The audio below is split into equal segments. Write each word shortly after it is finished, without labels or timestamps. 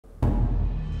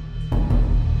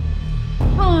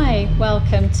Hi,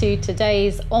 welcome to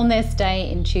today's On This Day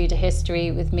in Tudor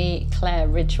History with me, Claire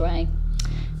Ridgway.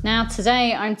 Now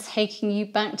today I'm taking you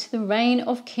back to the reign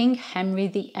of King Henry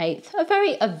VIII, a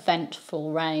very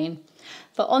eventful reign.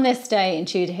 But on this day in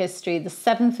Tudor history, the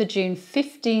 7th of June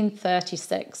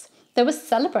 1536, there were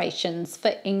celebrations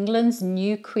for England's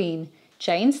new queen,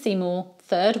 Jane Seymour,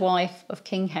 third wife of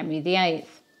King Henry VIII.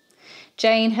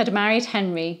 Jane had married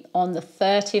Henry on the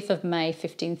 30th of May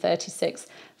 1536,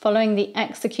 following the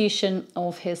execution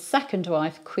of his second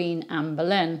wife, Queen Anne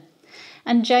Boleyn.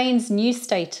 And Jane's new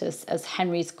status as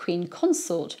Henry's queen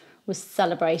consort was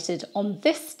celebrated on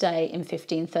this day in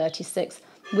 1536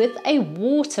 with a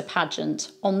water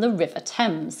pageant on the River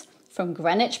Thames, from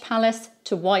Greenwich Palace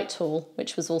to Whitehall,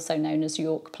 which was also known as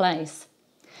York Place.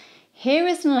 Here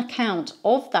is an account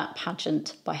of that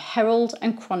pageant by herald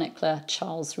and chronicler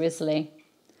Charles Wriothesley.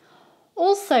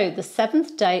 Also, the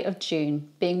 7th day of June,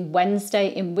 being Wednesday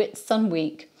in Whitsun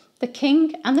week, the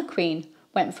King and the Queen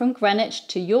went from Greenwich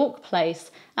to York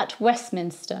Place at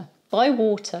Westminster by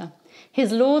water,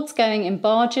 his lords going in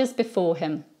barges before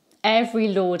him, every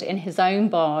lord in his own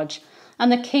barge,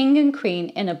 and the King and Queen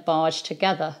in a barge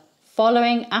together,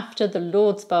 following after the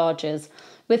lords' barges,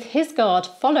 with his guard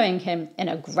following him in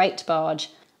a great barge.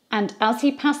 And as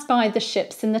he passed by the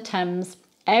ships in the Thames,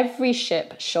 every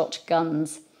ship shot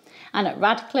guns. And at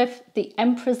Radcliffe, the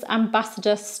Emperor's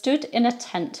ambassador stood in a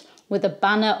tent with a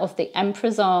banner of the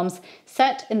Emperor's arms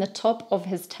set in the top of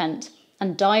his tent,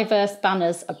 and diverse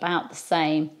banners about the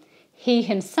same, he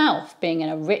himself being in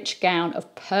a rich gown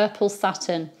of purple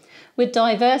satin, with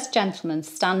divers gentlemen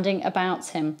standing about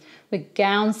him, with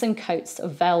gowns and coats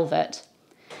of velvet.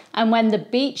 And when the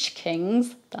beach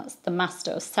kings, that's the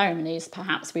master of ceremonies,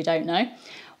 perhaps we don't know,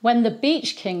 when the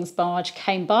beach king's barge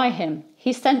came by him,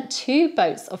 he sent 2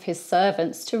 boats of his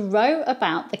servants to row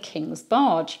about the king's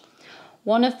barge.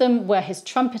 One of them were his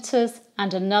trumpeters,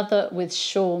 and another with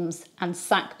shawms and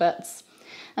sackbuts.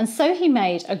 And so he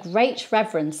made a great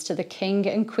reverence to the king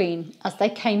and queen as they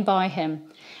came by him.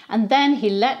 And then he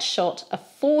let shot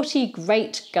 40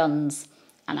 great guns.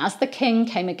 And as the king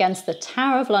came against the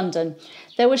Tower of London,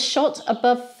 there was shot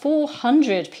above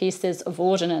 400 pieces of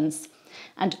ordnance.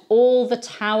 And all the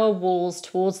tower walls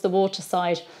towards the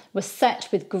waterside were set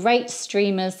with great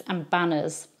streamers and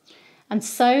banners. And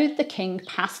so the king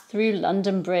passed through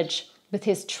London Bridge, with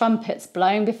his trumpets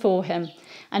blowing before him,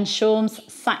 and shawms,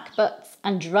 sackbuts,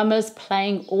 and drummers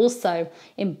playing also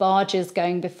in barges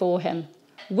going before him,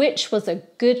 which was a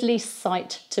goodly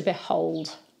sight to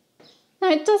behold. Now,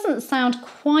 it doesn't sound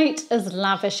quite as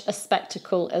lavish a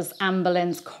spectacle as Anne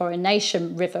Boleyn's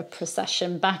coronation river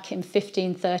procession back in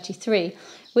 1533,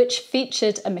 which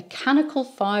featured a mechanical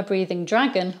fire-breathing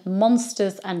dragon,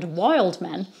 monsters and wild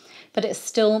men, but it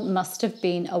still must have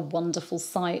been a wonderful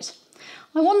sight.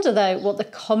 I wonder, though, what the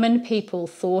common people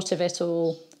thought of it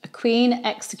all. A queen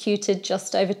executed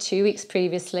just over 2 weeks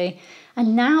previously,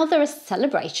 and now there are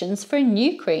celebrations for a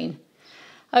new queen.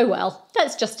 Oh well,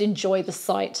 let's just enjoy the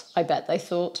sight, I bet they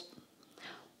thought.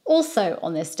 Also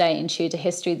on this day in Tudor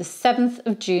history, the 7th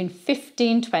of June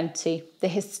 1520, the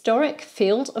historic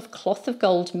Field of Cloth of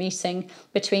Gold meeting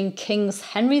between Kings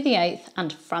Henry VIII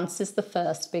and Francis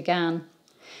I began.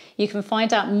 You can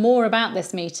find out more about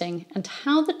this meeting and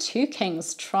how the 2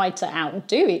 kings tried to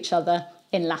outdo each other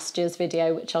in last year's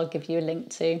video, which I'll give you a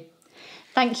link to.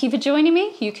 Thank you for joining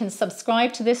me. You can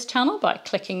subscribe to this channel by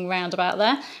clicking round about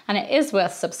there, and it is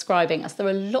worth subscribing as there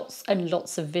are lots and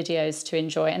lots of videos to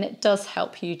enjoy, and it does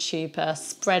help YouTube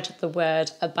spread the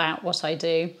word about what I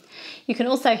do. You can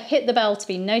also hit the bell to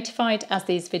be notified as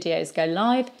these videos go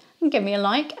live, and give me a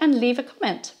like and leave a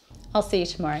comment. I'll see you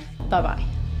tomorrow. Bye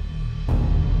bye.